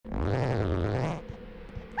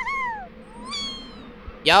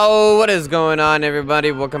Yo, what is going on,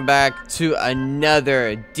 everybody? Welcome back to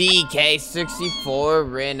another DK64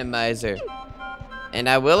 randomizer. And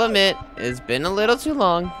I will admit, it's been a little too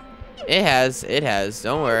long. It has.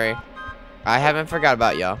 Don't worry. I haven't forgot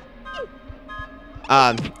about y'all.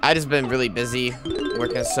 I just been really busy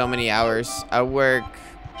working so many hours. I work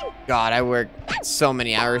so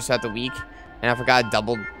many hours throughout the week, and I forgot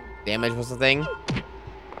double damage was the thing.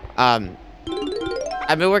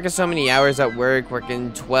 I've been working so many hours at work,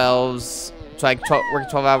 working 12s, so like work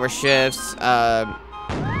 12-hour shifts.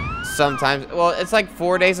 Sometimes, well, it's like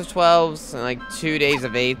 4 days of 12s and like 2 days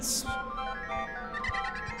of 8s.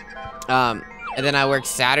 And then I work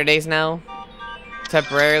Saturdays now,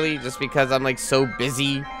 temporarily, just because I'm like so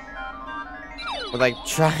busy with like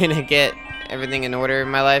trying to get everything in order in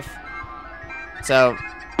my life. So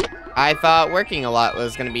I thought working a lot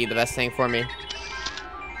was gonna be the best thing for me.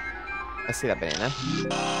 I see that banana.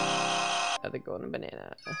 Another golden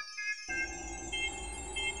banana.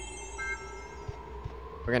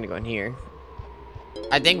 We're gonna go in here.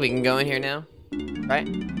 I think we can go in here now, right?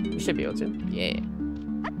 We should be able to. Yeah.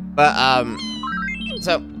 But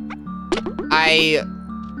so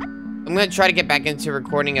I'm gonna try to get back into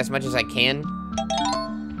recording as much as I can.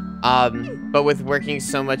 But with working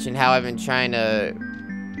so much and how I've been trying to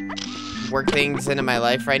work things into my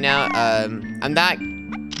life right now, I'm not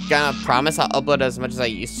gonna promise I'll upload as much as I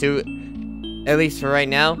used to, at least for right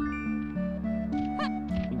now.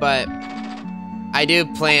 But I do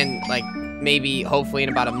plan, like, maybe hopefully in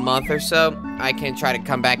about a month or so I can try to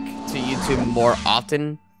come back to YouTube more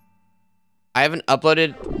often. I haven't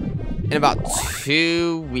uploaded in about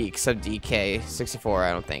 2 weeks of DK64,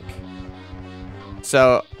 I don't think.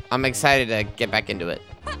 So I'm excited to get back into it.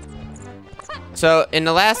 So in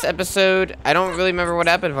the last episode, I don't really remember what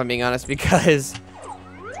happened, if I'm being honest, because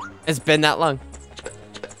it's been that long.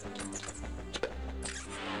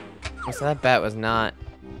 Oh, so that bat was not.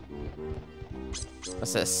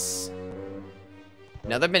 What's this?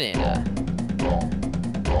 Another banana.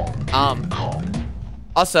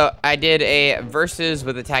 Also, I did a versus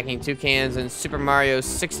with attacking toucans in Super Mario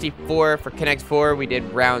 64 for Connect 4. We did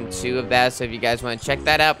round 2 of that, so if you guys want to check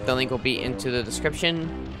that out, the link will be into the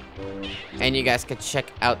description. And you guys can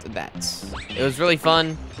check out that. It was really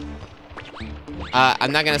fun.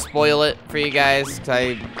 I'm not gonna spoil it for you guys,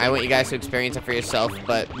 because I want you guys to experience it for yourself,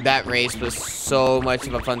 but that race was so much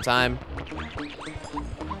of a fun time.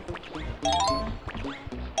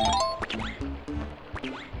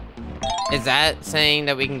 Is that saying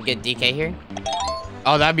that we can get DK here?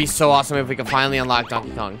 Oh, that'd be so awesome if we could finally unlock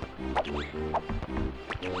Donkey Kong.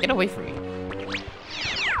 Get away from me.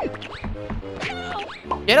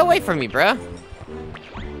 Get away from me, bruh.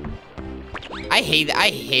 I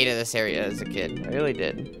hated this area as a kid. I really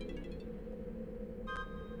did.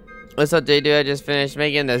 What's up, dude? I just finished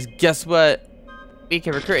making this. Guess what? We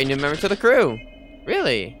can recruit a new member to the crew.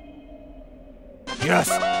 Really?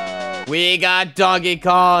 Yes! We got Donkey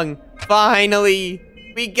Kong! Finally!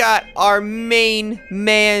 We got our main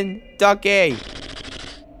man, Donkey!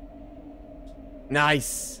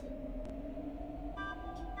 Nice!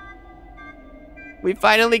 We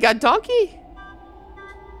finally got Donkey!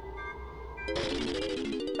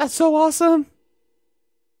 That's so awesome!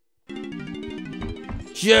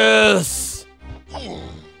 Yes!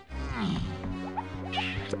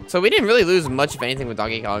 So we didn't really lose much of anything with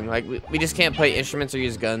Donkey Kong. Like, we just can't play instruments or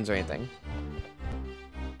use guns or anything.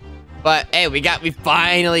 But, hey, we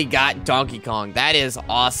finally got Donkey Kong. That is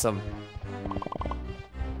awesome.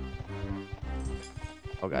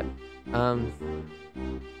 Oh, God.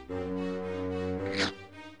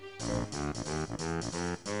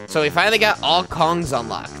 So we finally got all Kongs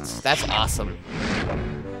unlocked. That's awesome.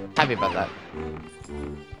 Happy about that.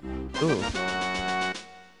 Ooh.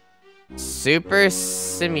 Super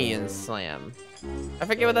Simian Slam. I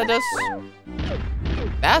forget what that does.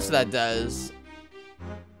 That's what that does.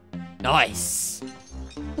 Nice.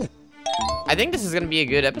 I think this is gonna be a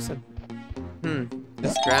good episode.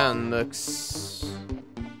 This ground looks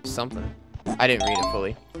something. I didn't read it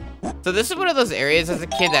fully. So this is one of those areas as a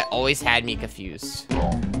kid that always had me confused.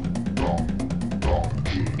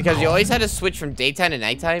 Because you always had to switch from daytime to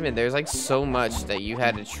nighttime, and there's like so much that you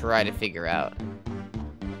had to try to figure out.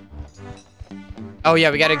 Oh yeah,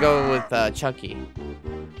 we gotta go with Chunky.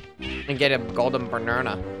 And get a golden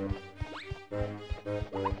banana.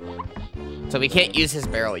 So we can't use his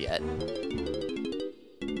barrel yet.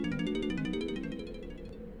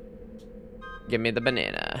 Give me the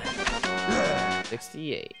banana.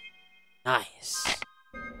 68. Nice.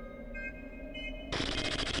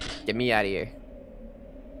 Get me out of here.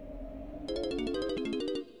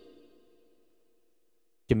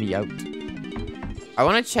 Get me out. I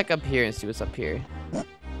want to check up here and see what's up here.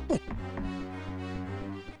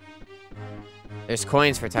 There's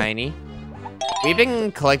coins for Tiny. We've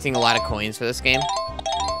been collecting a lot of coins for this game.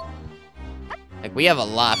 Like, we have a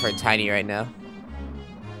lot for Tiny right now.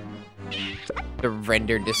 The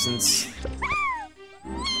render distance.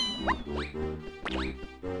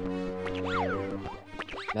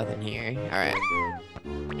 Nothing here. Alright.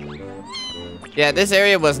 Yeah, this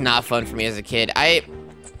area was not fun for me as a kid. I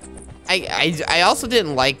also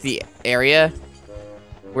didn't like the area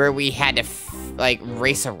where we had to, like,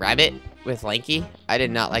 race a rabbit with Lanky. I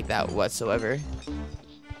did not like that whatsoever.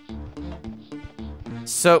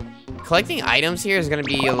 So, collecting items here is going to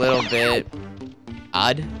be a little bit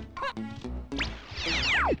odd.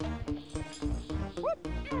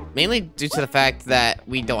 Mainly due to the fact that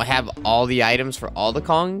we don't have all the items for all the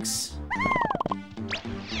Kongs.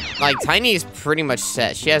 Like, Tiny is pretty much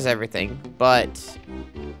set. She has everything, but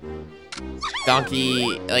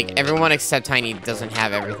Donkey, like, everyone except Tiny doesn't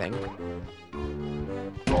have everything.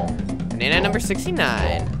 Banana number 69.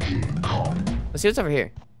 Let's see what's over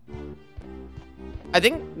here. I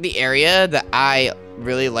think the area that I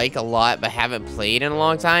really like a lot but haven't played in a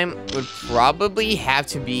long time would probably have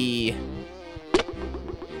to be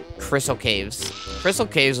Crystal Caves. Crystal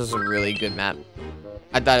Caves was a really good map.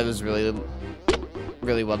 I thought it was really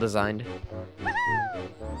well designed.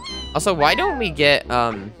 Also, why don't we get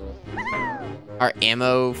our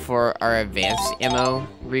ammo for our advanced ammo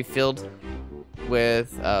refilled with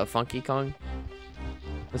Funky Kong?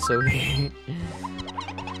 That's so weird.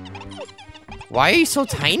 Why are you so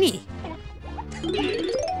tiny?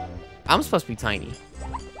 I'm supposed to be tiny.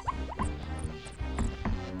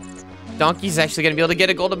 Donkey's actually gonna be able to get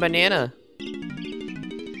a golden banana.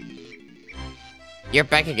 You're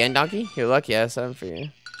back again, Donkey? You're lucky I have something for you.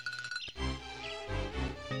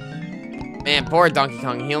 Man, poor Donkey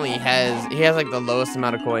Kong. He has like the lowest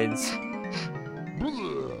amount of coins.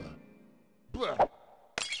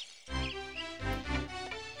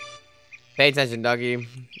 Pay attention, Donkey.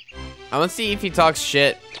 I want to see if he talks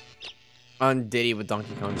shit on Diddy with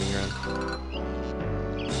Donkey Kong being around.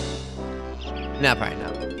 No, probably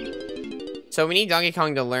not. So we need Donkey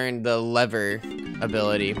Kong to learn the lever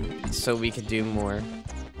ability so we could do more.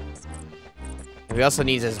 And we also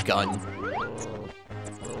need his gun.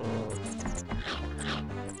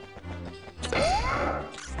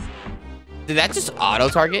 Did that just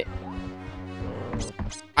auto-target?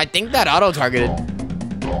 I think that auto-targeted.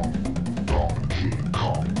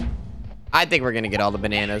 I think we're gonna get all the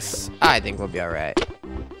bananas. I think we'll be alright.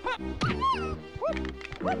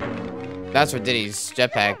 That's where Diddy's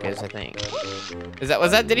jetpack is, I think.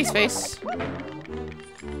 Was that Diddy's face?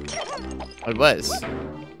 It was.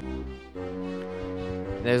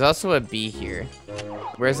 There's also a bee here.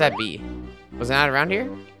 Where's that bee? Was it not around here?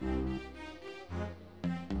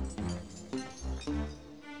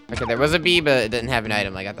 Okay, there was a bee, but it didn't have an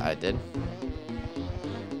item like I thought it did.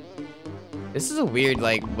 This is a weird,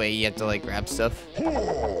 like, way you have to, like, grab stuff.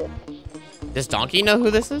 Does Donkey know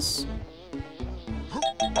who this is?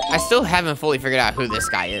 I still haven't fully figured out who this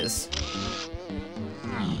guy is.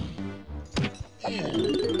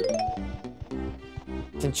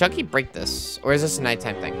 Can Chucky break this? Or is this a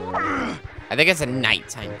nighttime thing? I think it's a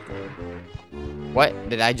nighttime thing. What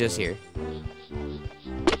did I just hear?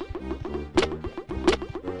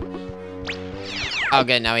 Oh,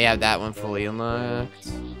 good. Now we have that one fully unlocked.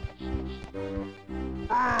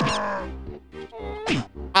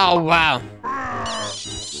 Oh, wow.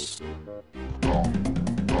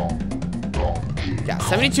 Got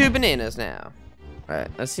 72 bananas now. Alright,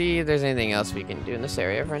 let's see if there's anything else we can do in this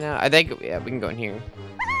area right now. I think, yeah, we can go in here.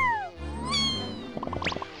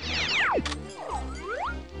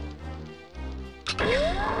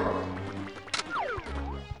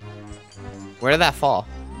 Where did that fall?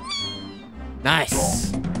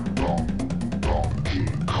 Nice.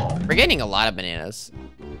 We're getting a lot of bananas.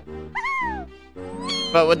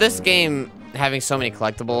 But with this game having so many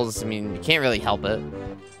collectibles, I mean, you can't really help it.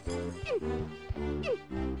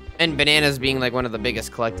 And bananas being like one of the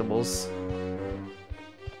biggest collectibles.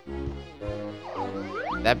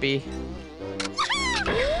 That be?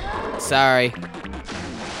 Sorry.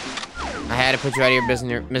 I had to put you out of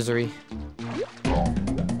your misery.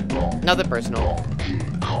 Nothing personal.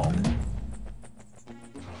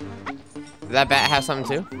 Did that bat have something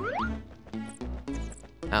too?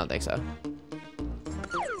 I don't think so.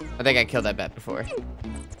 I think I killed that bat before.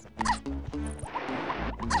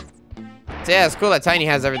 So yeah, it's cool that Tiny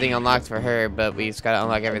has everything unlocked for her, but we just gotta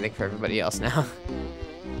unlock everything for everybody else now.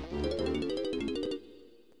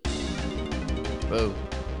 Whoa.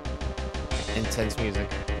 Intense music.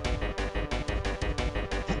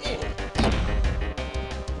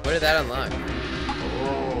 What did that unlock?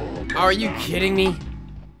 Oh, are you kidding me?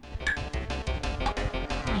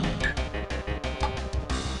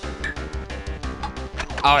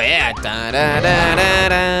 Oh yeah. Dun, dun, dun, dun,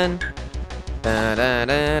 dun. Dun, dun,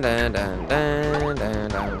 dun, dun, dun, dun, dun, dun,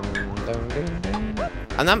 dun,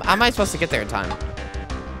 dun. Am I supposed to get there in time?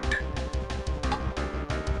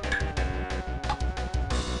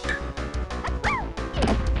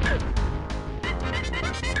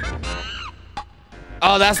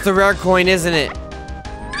 Oh, that's the rare coin, isn't it?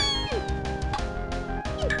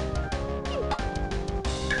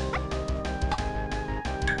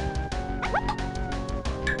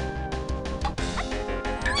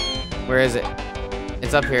 Where is it?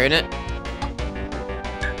 It's up here, isn't it?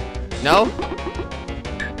 No?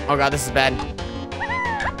 Oh god, this is bad.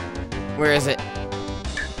 Where is it?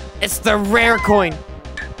 It's the rare coin!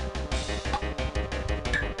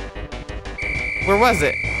 Where was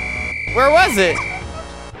it? Where was it?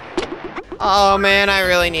 Oh man, I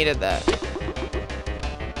really needed that.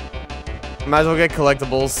 Might as well get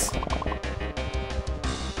collectibles.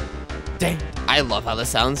 Dang, I love how this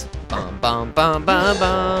sounds. Bum bum bum bum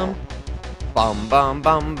bum. Bum bum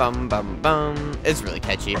bum bum bum bum. It's really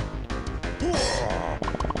catchy.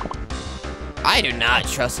 I do not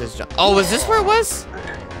trust this jump. Oh, was this where it was?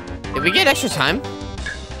 Did we get extra time?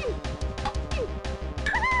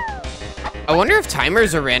 I wonder if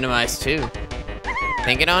timers are randomized too.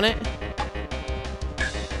 Thinking on it.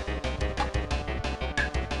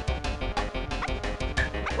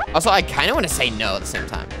 Also, I kind of want to say no at the same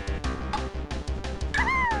time.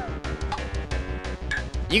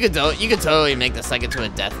 You could totally make this like into a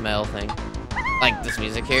death metal thing, like this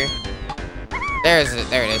music here. There it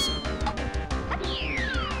is.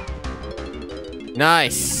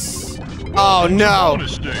 Nice. Oh no,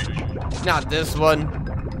 not this one.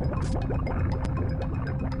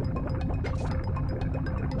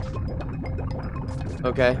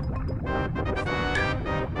 Okay.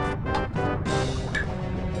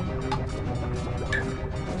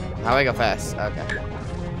 How do I go fast? Okay.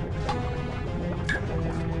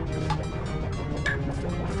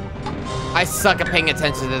 I suck at paying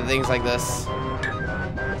attention to things like this.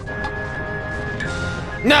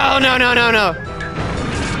 No, no, no, no, no.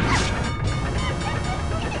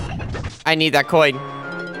 I need that coin.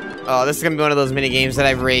 Oh, this is gonna be one of those mini games that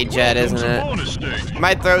I rage at, isn't it?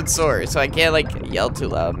 My throat's sore, so I can't like yell too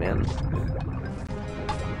loud, man.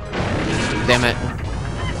 Damn it.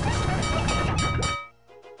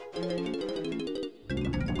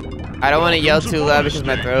 I don't want to yell too loud because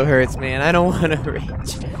my throat hurts, man. I don't want to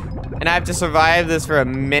rage. And I have to survive this for a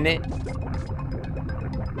minute.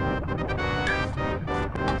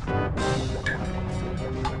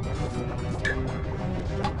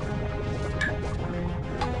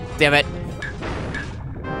 Damn it.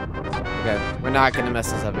 Okay, we're not gonna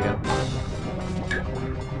mess this up again.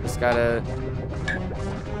 Just gotta...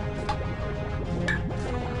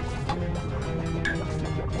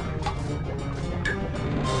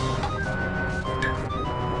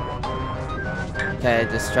 Okay,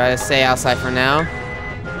 just try to stay outside for now.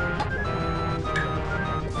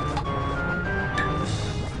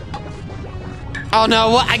 Oh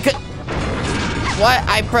no, what? I could... What?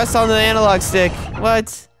 I pressed on the analog stick.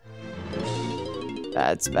 What?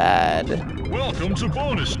 That's bad. Welcome to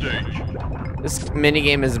bonus stage. This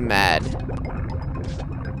minigame is mad.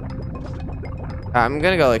 I'm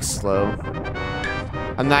gonna go like slow.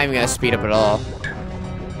 I'm not even gonna speed up at all.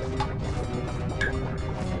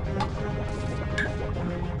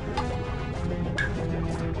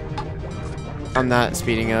 I'm not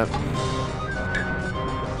speeding up.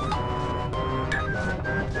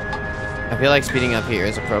 I feel like speeding up here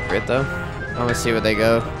is appropriate though. I wanna see where they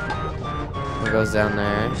go. What goes down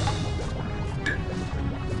there?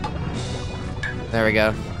 There we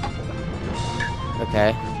go.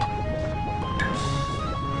 Okay.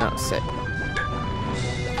 No, sit.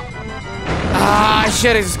 Ah, I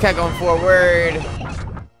should have just kept going forward.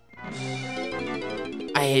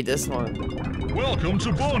 I hate this one. Welcome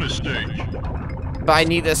to bonus stage. But I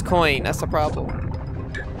need this coin. That's the problem.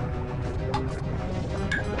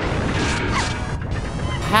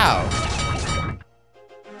 How?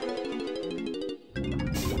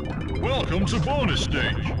 Welcome to bonus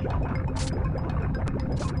stage.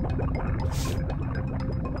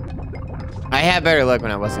 I had better luck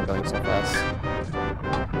when I wasn't going so fast.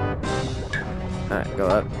 Alright, go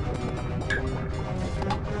up.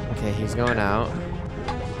 Okay, he's going out.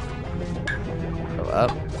 Go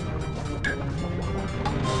up.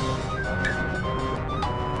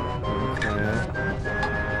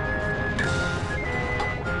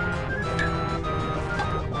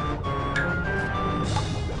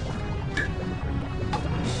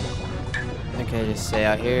 Okay, just stay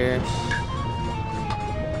out here.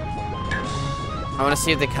 I want to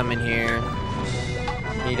see if they come in here.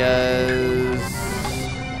 He does.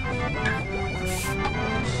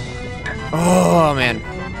 Oh, man.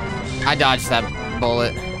 I dodged that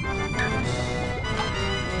bullet.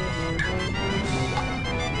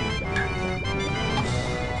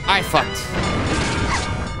 I fucked.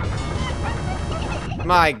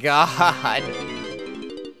 My God.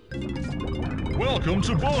 Welcome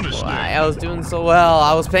to bonus stage. I was doing so well.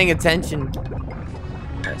 I was paying attention.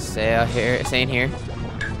 Right, stay out here. Stay in here.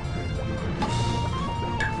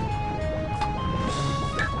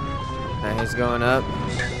 Alright, he's going up.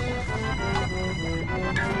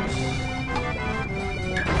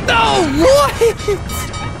 No, what?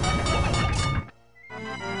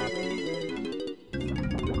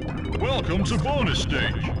 Welcome to bonus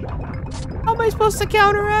stage. How am I supposed to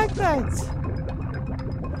counteract that?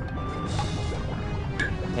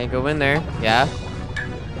 Can't go in there. Yeah.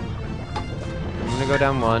 I'm gonna go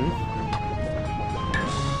down one.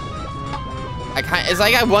 It's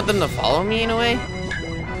like I want them to follow me in a way.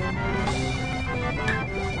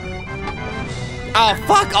 Oh,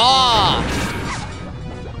 fuck off!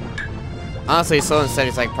 Honestly, slow and steady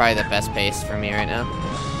is like probably the best pace for me right now.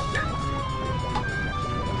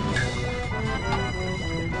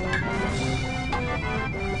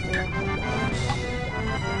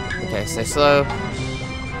 Okay, stay slow.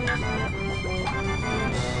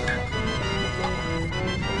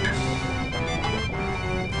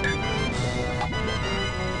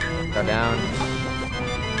 Go down.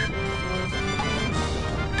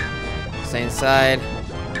 Stay inside.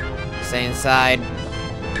 Stay inside.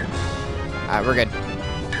 Alright, we're good.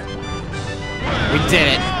 We did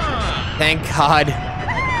it. Thank God.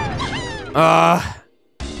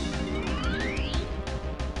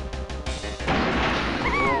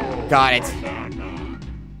 Got it.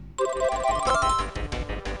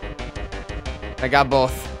 I got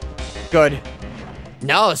both. Good.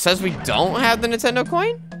 No, it says we don't have the Nintendo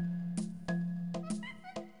coin?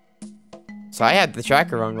 So I had the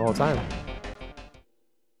tracker wrong the whole time.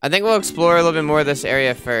 I think we'll explore a little bit more of this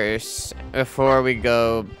area first before we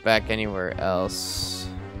go back anywhere else.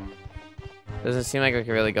 Doesn't seem like we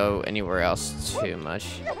can really go anywhere else too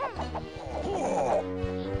much.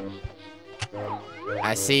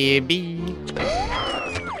 I see a bee.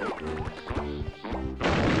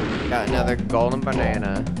 Got another golden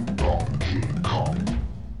banana.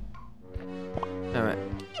 Alright,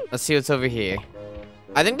 let's see what's over here.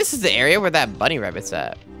 I think this is the area where that bunny rabbit's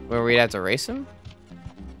at. Where we'd have to race him?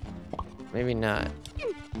 Maybe not.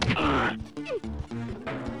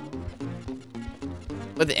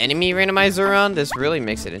 With the enemy randomizer on, this really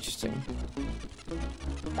makes it interesting.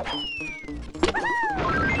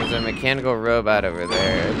 There's a mechanical robot over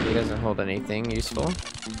there. He doesn't hold anything useful.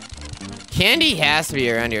 Candy has to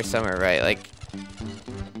be around here somewhere, right? Like,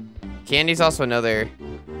 Candy's also another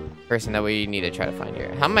person that we need to try to find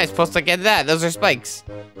here. How am I supposed to get that? Those are spikes.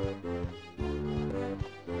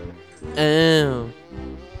 Oh.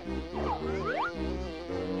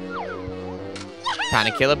 Time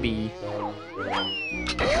to kill a bee.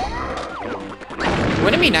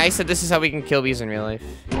 Wouldn't it be nice if this is how we can kill bees in real life?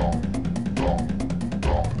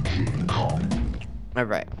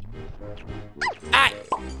 Alright. Ah!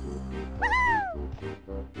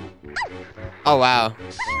 Oh, wow.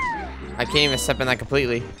 I can't even step in that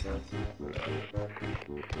completely.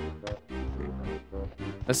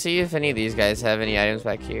 Let's see if any of these guys have any items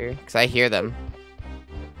back here, because I hear them.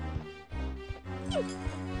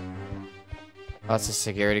 Oh, it's a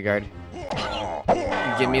security guard.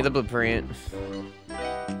 Give me the blueprint. We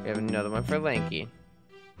have another one for Lanky.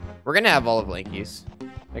 We're gonna have all of Lanky's.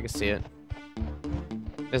 I can see it.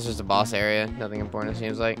 This is the boss area. Nothing important, it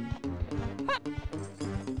seems like.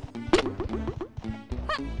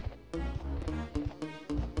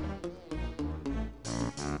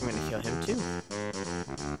 I'm gonna kill him too.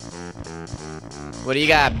 What do you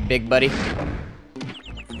got, big buddy?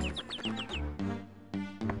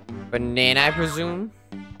 Banana, I presume?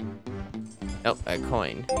 Nope, a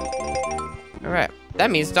coin. Alright.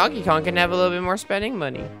 That means Donkey Kong can have a little bit more spending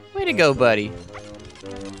money. Way to go, buddy.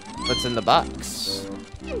 What's in the box?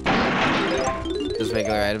 Just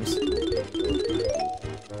regular items.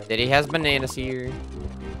 Diddy has bananas here.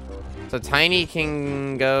 So Tiny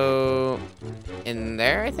can go in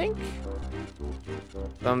there, I think?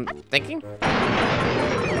 I'm thinking?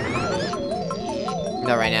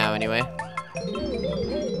 Not right now, anyway.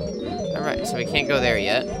 Alright, so we can't go there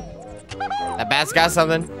yet. That bat's got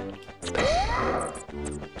something.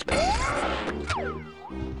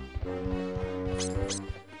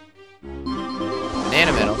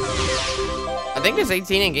 Banana medal. think there's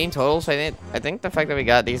 18 in game total, so I think the fact that we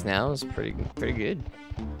got these now is pretty good.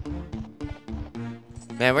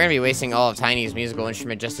 Man, we're gonna be wasting all of Tiny's musical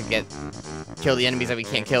instrument just to kill the enemies that we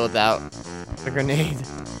can't kill without the grenade.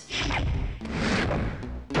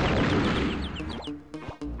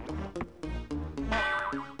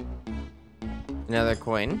 Another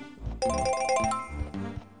coin.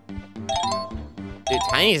 Dude,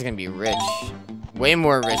 Tiny's gonna be rich. Way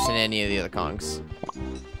more rich than any of the other Kongs.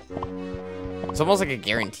 It's almost like a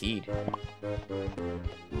guaranteed.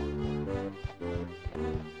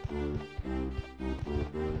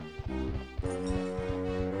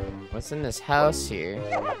 What's in this house here?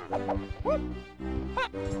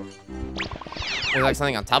 There's like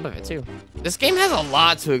something on top of it too. This game has a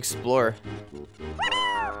lot to explore.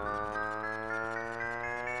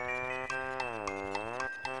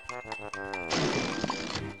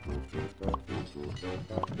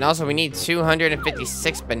 And also, we need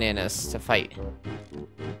 256 bananas to fight.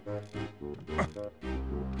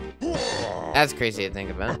 That's crazy to think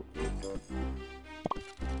about.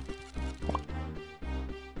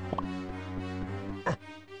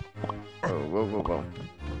 Whoa.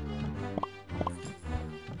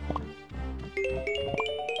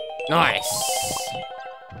 Nice!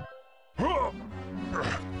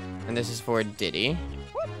 And this is for Diddy.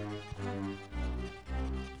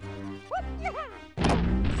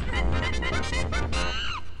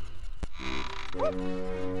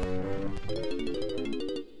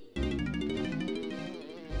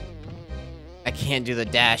 I can't do the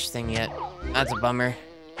dash thing yet. That's a bummer.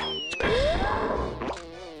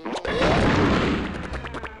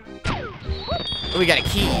 Oh, we got a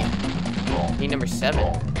key. Key number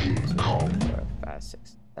 7. 2, 4, 5,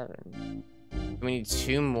 6, 7. We need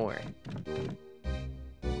 2 more.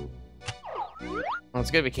 Well,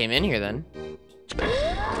 it's good we came in here then.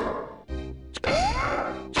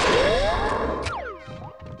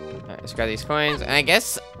 Alright, let's grab these coins. And I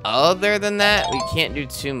guess other than that, we can't do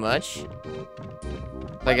too much.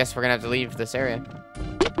 So I guess we're gonna have to leave this area.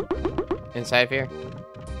 Inside here.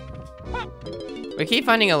 We keep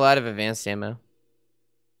finding a lot of advanced ammo.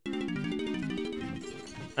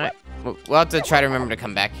 Alright, we'll have to try to remember to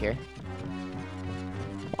come back here.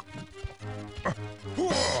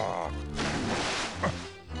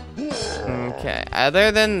 Okay,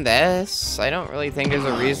 other than this, I don't really think there's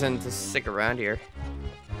a reason to stick around here.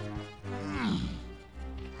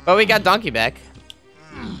 But we got Donkey back.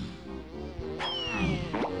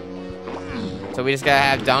 So we just gotta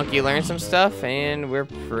have Donkey learn some stuff, and we're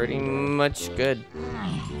pretty much good.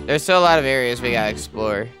 There's still a lot of areas we gotta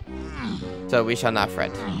explore. So we shall not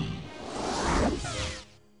fret.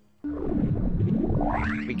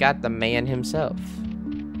 We got the man himself.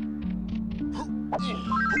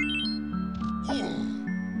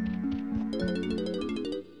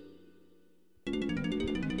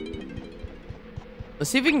 Let's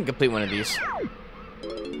see if we can complete one of these.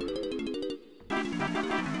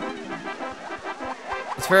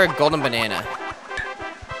 It's for a golden banana.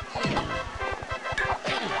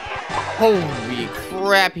 Holy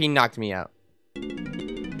crap, he knocked me out.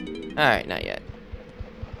 Alright, not yet.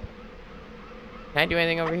 Can I do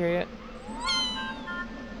anything over here yet?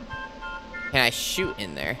 Can I shoot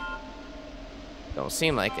in there? Don't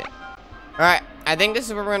seem like it. Alright, I think this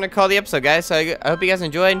is what we're going to call the episode, guys. So I hope you guys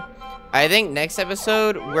enjoyed. I think next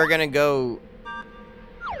episode, we're going to go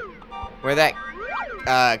where that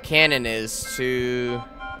cannon is to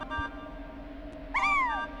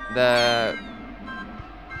the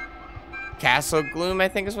Castle Gloom, I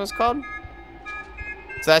think is what it's called.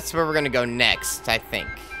 So that's where we're going to go next, I think,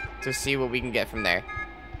 to see what we can get from there.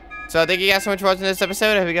 So thank you guys so much for watching this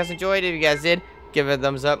episode. I hope you guys enjoyed. If you guys did, give it a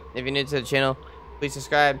thumbs up. If you're new to the channel, please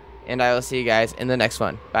subscribe. And I will see you guys in the next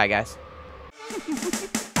one. Bye, guys.